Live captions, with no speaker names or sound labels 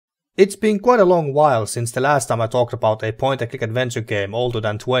It's been quite a long while since the last time I talked about a point-and-click adventure game older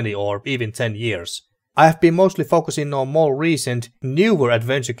than 20 or even 10 years. I have been mostly focusing on more recent, newer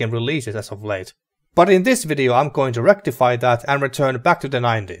adventure game releases as of late. But in this video I'm going to rectify that and return back to the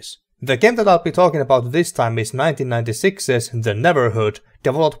 90s. The game that I'll be talking about this time is 1996's The Neverhood,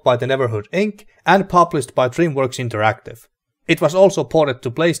 developed by The Neverhood Inc. and published by DreamWorks Interactive. It was also ported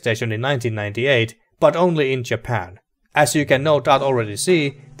to PlayStation in 1998, but only in Japan. As you can no doubt already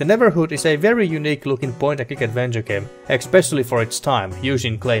see, The Neverhood is a very unique looking point-and-click adventure game, especially for its time,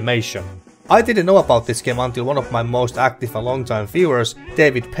 using claymation. I didn't know about this game until one of my most active and long-time viewers,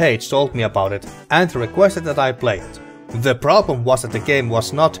 David Page, told me about it and requested that I play it. The problem was that the game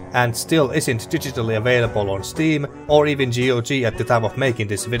was not and still isn't digitally available on Steam or even GOG at the time of making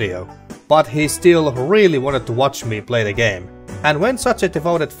this video. But he still really wanted to watch me play the game. And when such a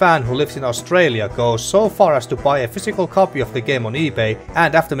devoted fan who lives in Australia goes so far as to buy a physical copy of the game on eBay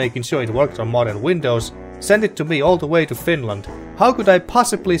and after making sure it worked on modern Windows, send it to me all the way to Finland, how could I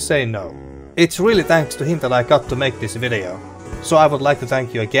possibly say no? It's really thanks to him that I got to make this video. So I would like to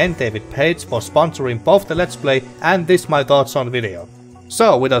thank you again, David Page, for sponsoring both the Let's Play and this My Thoughts On video.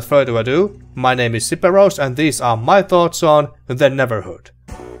 So without further ado, my name is Siperos and these are my thoughts on The Neverhood.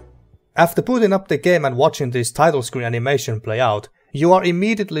 After booting up the game and watching this title screen animation play out, you are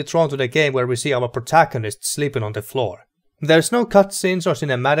immediately drawn to the game where we see our protagonist sleeping on the floor. There's no cutscenes or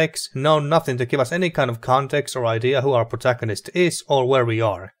cinematics, no nothing to give us any kind of context or idea who our protagonist is or where we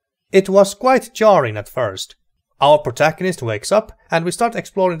are. It was quite jarring at first. Our protagonist wakes up and we start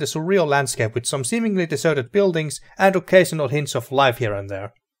exploring the surreal landscape with some seemingly deserted buildings and occasional hints of life here and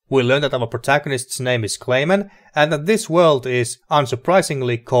there. We learn that our protagonist's name is Clayman and that this world is,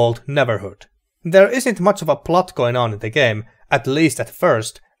 unsurprisingly, called Neverhood. There isn't much of a plot going on in the game, at least at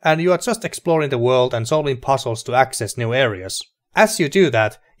first, and you are just exploring the world and solving puzzles to access new areas. As you do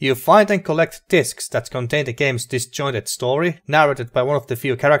that, you find and collect discs that contain the game's disjointed story, narrated by one of the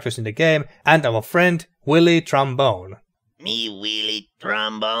few characters in the game, and our friend, Willie Trombone. Me Willie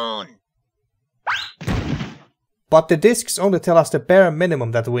Trombone. But the discs only tell us the bare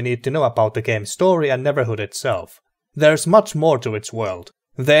minimum that we need to know about the game's story and Neverhood itself. There's much more to its world.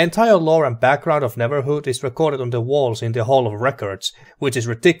 The entire lore and background of Neverhood is recorded on the walls in the Hall of Records, which is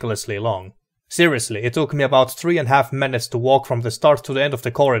ridiculously long. Seriously, it took me about 3.5 minutes to walk from the start to the end of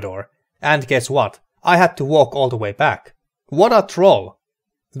the corridor. And guess what? I had to walk all the way back. What a troll!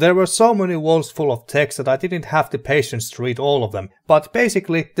 There were so many walls full of text that I didn't have the patience to read all of them, but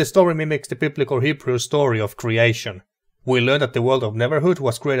basically the story mimics the biblical Hebrew story of creation. We learn that the world of Neverhood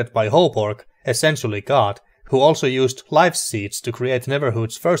was created by Hoborg, essentially God, who also used life seeds to create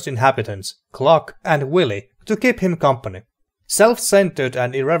Neverhood's first inhabitants, Clock and Willie, to keep him company. Self-centered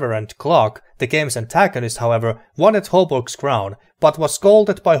and irreverent Clock, the game's antagonist, however, wanted Hoborg's crown, but was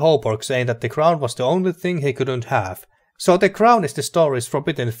scolded by Hoborg saying that the crown was the only thing he couldn't have. So the crown is the story's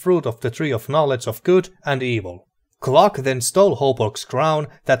forbidden fruit of the tree of knowledge of good and evil. Clock then stole Hoborg's crown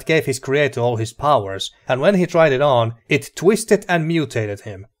that gave his creator all his powers, and when he tried it on, it twisted and mutated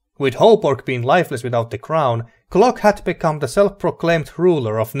him. With Hoborg being lifeless without the crown, Clock had become the self-proclaimed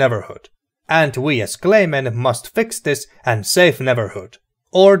ruler of Neverhood. And we as Claymen must fix this and save Neverhood.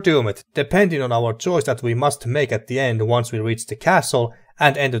 Or doom it, depending on our choice that we must make at the end once we reach the castle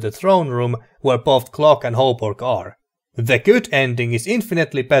and enter the throne room where both Clock and Hoborg are. The good ending is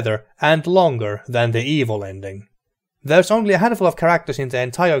infinitely better and longer than the evil ending. There's only a handful of characters in the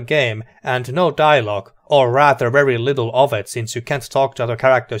entire game and no dialogue, or rather very little of it since you can't talk to other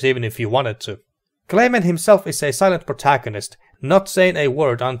characters even if you wanted to. Clayman himself is a silent protagonist, not saying a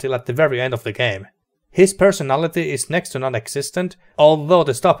word until at the very end of the game. His personality is next to non-existent, although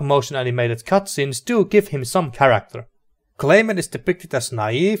the stop-motion animated cutscenes do give him some character. Clayman is depicted as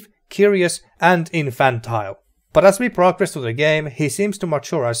naive, curious and infantile. But as we progress through the game, he seems to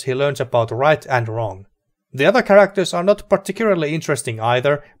mature as he learns about right and wrong. The other characters are not particularly interesting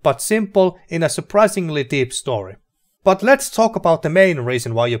either, but simple in a surprisingly deep story. But let's talk about the main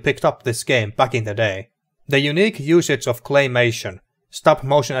reason why you picked up this game back in the day. The unique usage of claymation,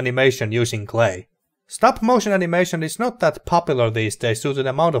 stop-motion animation using clay. Stop-motion animation is not that popular these days due to the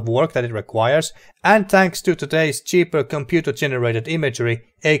amount of work that it requires, and thanks to today's cheaper computer-generated imagery,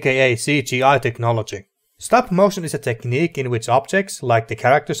 aka CGI technology. Stop motion is a technique in which objects, like the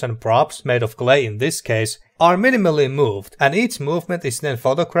characters and props made of clay in this case, are minimally moved, and each movement is then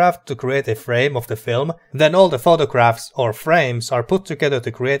photographed to create a frame of the film, then all the photographs or frames are put together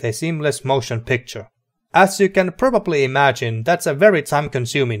to create a seamless motion picture. As you can probably imagine, that's a very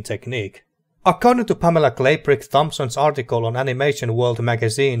time-consuming technique. According to Pamela Claybrick Thompson's article on Animation World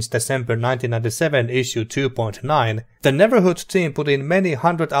magazine's December 1997 issue 2.9, the Neverhood team put in many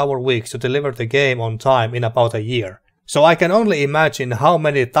 100-hour weeks to deliver the game on time in about a year. So I can only imagine how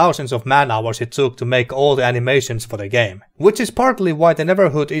many thousands of man-hours it took to make all the animations for the game. Which is partly why the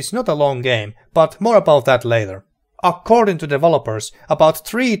Neverhood is not a long game, but more about that later. According to developers, about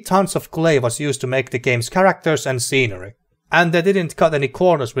 3 tons of clay was used to make the game's characters and scenery. And they didn't cut any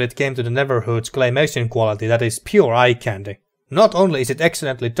corners when it came to the Neverhood's claymation quality that is pure eye candy. Not only is it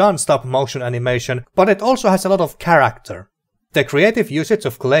excellently done stop motion animation, but it also has a lot of character. The creative usage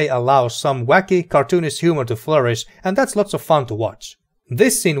of clay allows some wacky, cartoonish humor to flourish, and that's lots of fun to watch.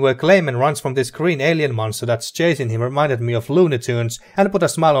 This scene where Clayman runs from this green alien monster that's chasing him reminded me of Looney Tunes and put a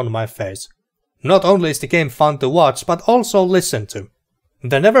smile on my face. Not only is the game fun to watch, but also listen to.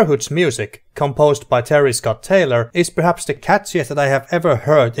 The Neverhood's music, composed by Terry Scott Taylor, is perhaps the catchiest that I have ever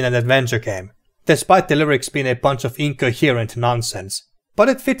heard in an adventure game, despite the lyrics being a bunch of incoherent nonsense. But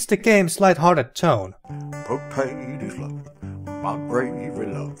it fits the game's light-hearted tone. Potatoes love, my gravy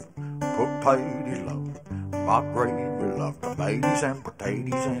love. Potatoes love, my gravy love. Tomatoes and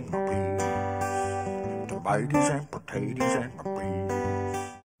potatoes and my peas. Tomatoes and potatoes and my peas.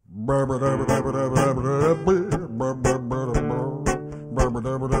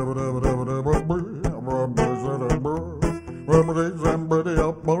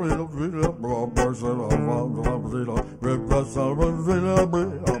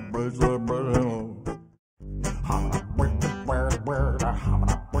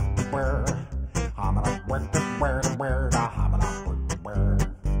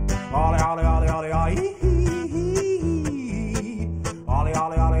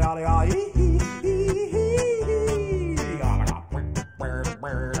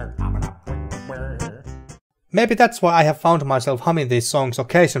 Maybe that's why I have found myself humming these songs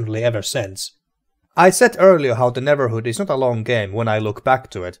occasionally ever since. I said earlier how the Neverhood is not a long game when I look back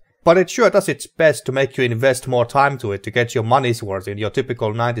to it, but it sure does its best to make you invest more time to it to get your money's worth in your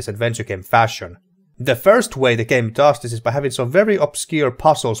typical 90s adventure game fashion. The first way the game does this is by having some very obscure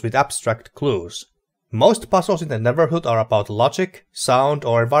puzzles with abstract clues. Most puzzles in the Neverhood are about logic, sound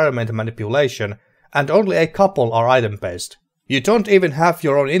or environment manipulation, and only a couple are item-based. You don't even have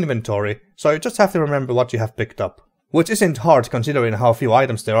your own inventory, so you just have to remember what you have picked up. Which isn't hard considering how few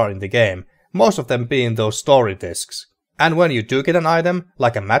items there are in the game, most of them being those story discs. And when you do get an item,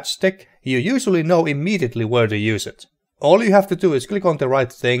 like a matchstick, you usually know immediately where to use it. All you have to do is click on the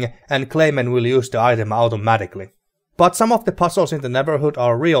right thing and Clayman will use the item automatically. But some of the puzzles in the Neverhood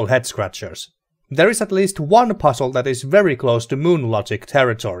are real head scratchers. There is at least one puzzle that is very close to moon logic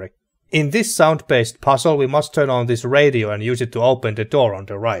territory. In this sound-based puzzle we must turn on this radio and use it to open the door on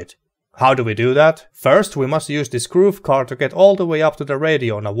the right. How do we do that? First we must use this groove car to get all the way up to the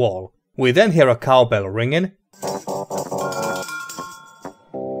radio on a wall. We then hear a cowbell ringing.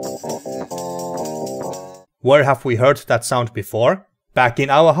 Where have we heard that sound before? Back in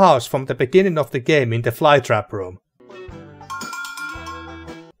our house from the beginning of the game in the flytrap room.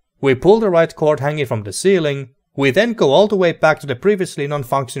 We pull the right cord hanging from the ceiling. We then go all the way back to the previously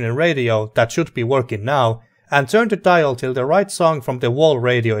non-functioning radio that should be working now, and turn the dial till the right song from the wall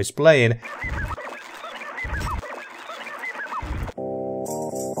radio is playing.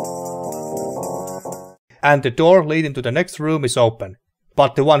 And the door leading to the next room is open.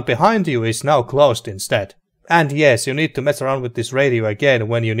 But the one behind you is now closed instead. And yes, you need to mess around with this radio again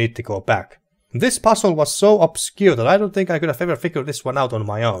when you need to go back. This puzzle was so obscure that I don't think I could have ever figured this one out on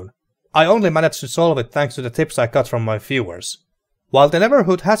my own. I only managed to solve it thanks to the tips I got from my viewers. While the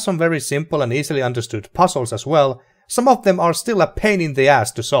Neverhood has some very simple and easily understood puzzles as well, some of them are still a pain in the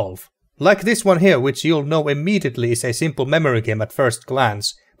ass to solve. Like this one here, which you'll know immediately is a simple memory game at first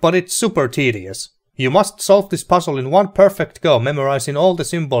glance, but it's super tedious. You must solve this puzzle in one perfect go, memorizing all the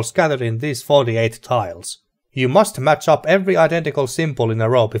symbols gathered in these 48 tiles. You must match up every identical symbol in a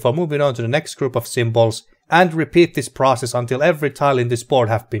row before moving on to the next group of symbols, and repeat this process until every tile in this board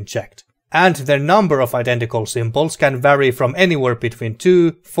have been checked. And the number of identical symbols can vary from anywhere between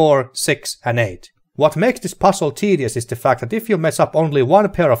 2, 4, 6 and 8. What makes this puzzle tedious is the fact that if you mess up only one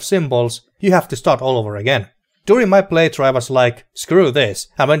pair of symbols, you have to start all over again. During my playthrough I was like, screw this,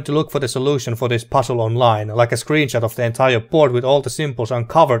 I went to look for the solution for this puzzle online, like a screenshot of the entire board with all the symbols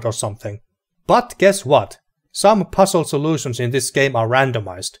uncovered or something. But guess what? Some puzzle solutions in this game are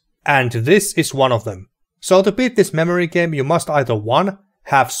randomized, and this is one of them. So to beat this memory game you must either 1.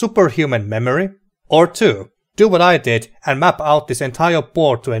 Have superhuman memory, or 2. Do what I did and map out this entire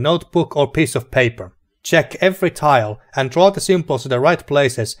board to a notebook or piece of paper. Check every tile and draw the symbols to the right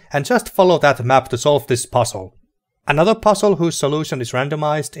places and just follow that map to solve this puzzle. Another puzzle whose solution is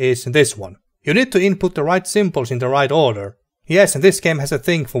randomized is this one. You need to input the right symbols in the right order. Yes, this game has a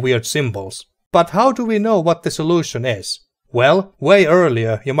thing for weird symbols. But how do we know what the solution is? Well, way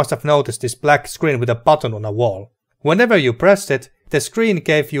earlier you must have noticed this black screen with a button on a wall. Whenever you pressed it, the screen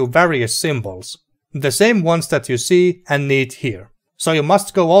gave you various symbols. The same ones that you see and need here. So you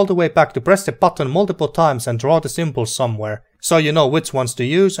must go all the way back to press the button multiple times and draw the symbols somewhere, so you know which ones to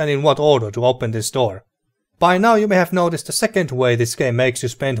use and in what order to open this door. By now you may have noticed the second way this game makes you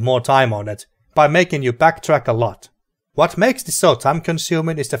spend more time on it, by making you backtrack a lot. What makes this so time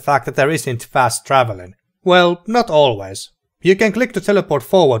consuming is the fact that there isn't fast traveling. Well, not always. You can click to teleport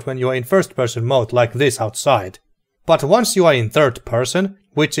forward when you are in first person mode like this outside. But once you are in third person,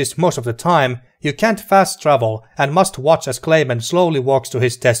 which is most of the time, you can't fast travel and must watch as Clayman slowly walks to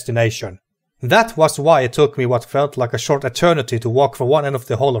his destination. That was why it took me what felt like a short eternity to walk from one end of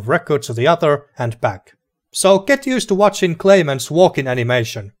the Hall of Records to the other and back. So get used to watching Clayman's walking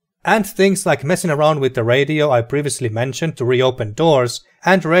animation. And things like messing around with the radio I previously mentioned to reopen doors,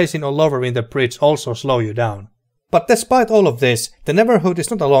 and racing or lowering the bridge also slow you down. But despite all of this, the Neverhood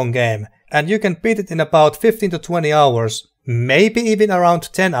is not a long game, and you can beat it in about 15 to 20 hours, maybe even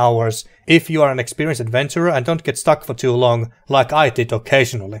around 10 hours, if you are an experienced adventurer and don't get stuck for too long, like I did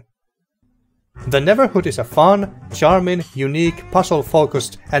occasionally. The Neverhood is a fun, charming, unique,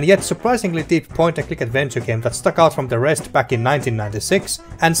 puzzle-focused, and yet surprisingly deep point-and-click adventure game that stuck out from the rest back in 1996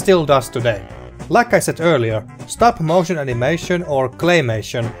 and still does today. Like I said earlier, stop-motion animation or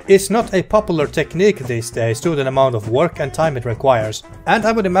claymation is not a popular technique these days due to the amount of work and time it requires, and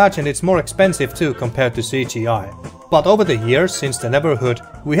I would imagine it's more expensive too compared to CGI. But over the years since the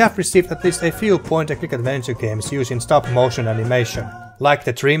Neverhood, we have received at least a few point-and-click adventure games using stop-motion animation. Like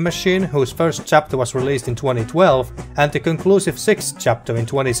the Dream Machine, whose first chapter was released in 2012, and the conclusive 6th chapter in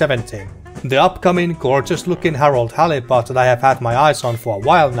 2017. The upcoming gorgeous looking Harold Halibut that I have had my eyes on for a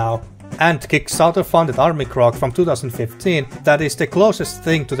while now, and Kickstarter funded Army Croc from 2015 that is the closest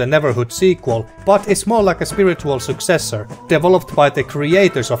thing to the Neverhood sequel, but is more like a spiritual successor, developed by the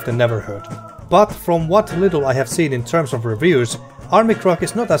creators of the Neverhood. But from what little I have seen in terms of reviews, Army Croc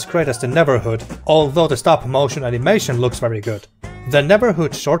is not as great as the Neverhood, although the stop-motion animation looks very good. The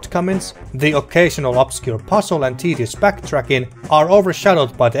Neverhood's shortcomings, the occasional obscure puzzle and tedious backtracking, are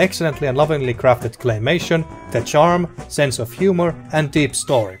overshadowed by the excellently and lovingly crafted claymation, the charm, sense of humor, and deep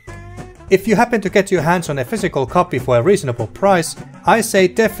story. If you happen to get your hands on a physical copy for a reasonable price, I say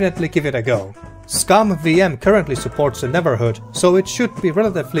definitely give it a go. Scum VM currently supports the Neverhood, so it should be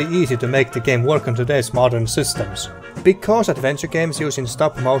relatively easy to make the game work on today's modern systems. Because adventure games using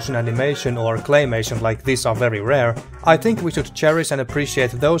stop-motion animation or claymation like this are very rare, I think we should cherish and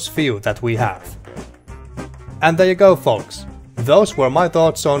appreciate those few that we have. And there you go folks, those were my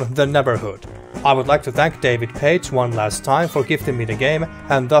thoughts on the Neverhood. I would like to thank David Page one last time for gifting me the game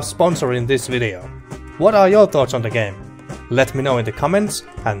and thus sponsoring this video. What are your thoughts on the game? Let me know in the comments,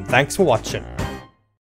 and thanks for watching.